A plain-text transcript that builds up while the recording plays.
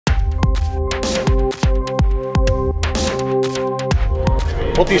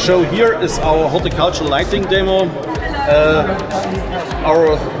What we show here is our horticultural lighting demo.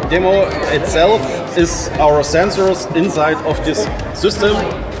 Our demo itself is our sensors inside of this system.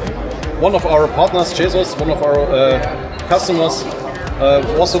 One of our partners, Jesus, one of our customers,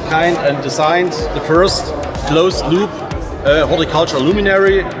 was so kind and designed the first closed loop horticultural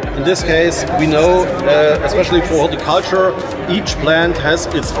luminary. In this case, we know, especially for horticulture, each plant has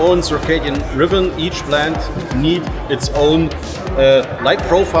its own circadian rhythm. Each plant needs its own light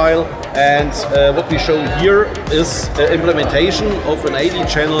profile, and what we show here is implementation of an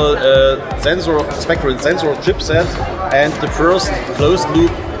 80-channel spectral sensor chipset and the first closed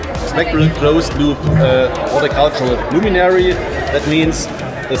loop, spectral closed loop horticultural luminary. That means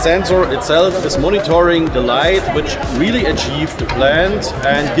the sensor itself is monitoring the light which really achieves the plant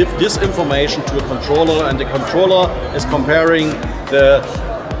and give this information to a controller, and the controller is comparing the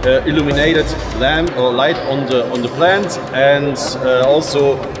illuminated lamp or light on the plant and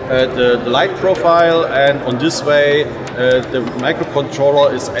also the light profile, and on this way the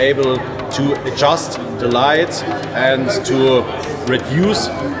microcontroller is able to adjust the light and to reduce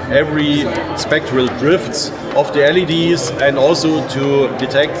every spectral drifts of the LEDs, and also to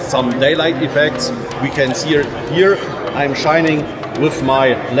detect some daylight effects. We can see it here. I'm shining with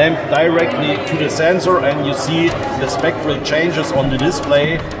my lamp directly to the sensor, and you see the spectral changes on the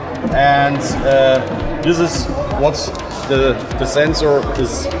display, and this is what the sensor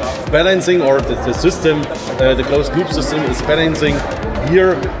is balancing, or the system, the closed loop system is balancing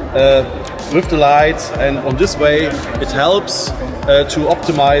here with the lights, and on this way it helps to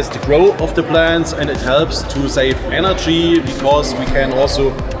optimize the growth of the plants, and it helps to save energy, because we can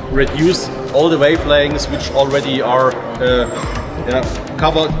also reduce all the wavelengths which already are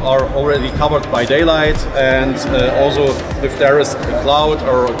already covered by daylight, and also if there is a cloud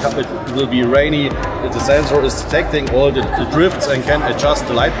or it will be rainy, the sensor is detecting all the drifts and can adjust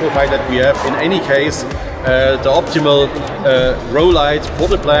the light profile that we have. In any case, the optimal grow light for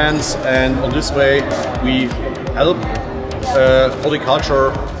the plants, and on this way we help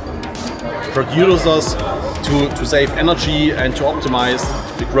horticulture producers to save energy and to optimize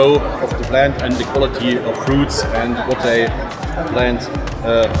the growth of the plant and the quality of fruits and what they plant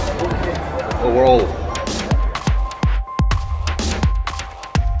overall.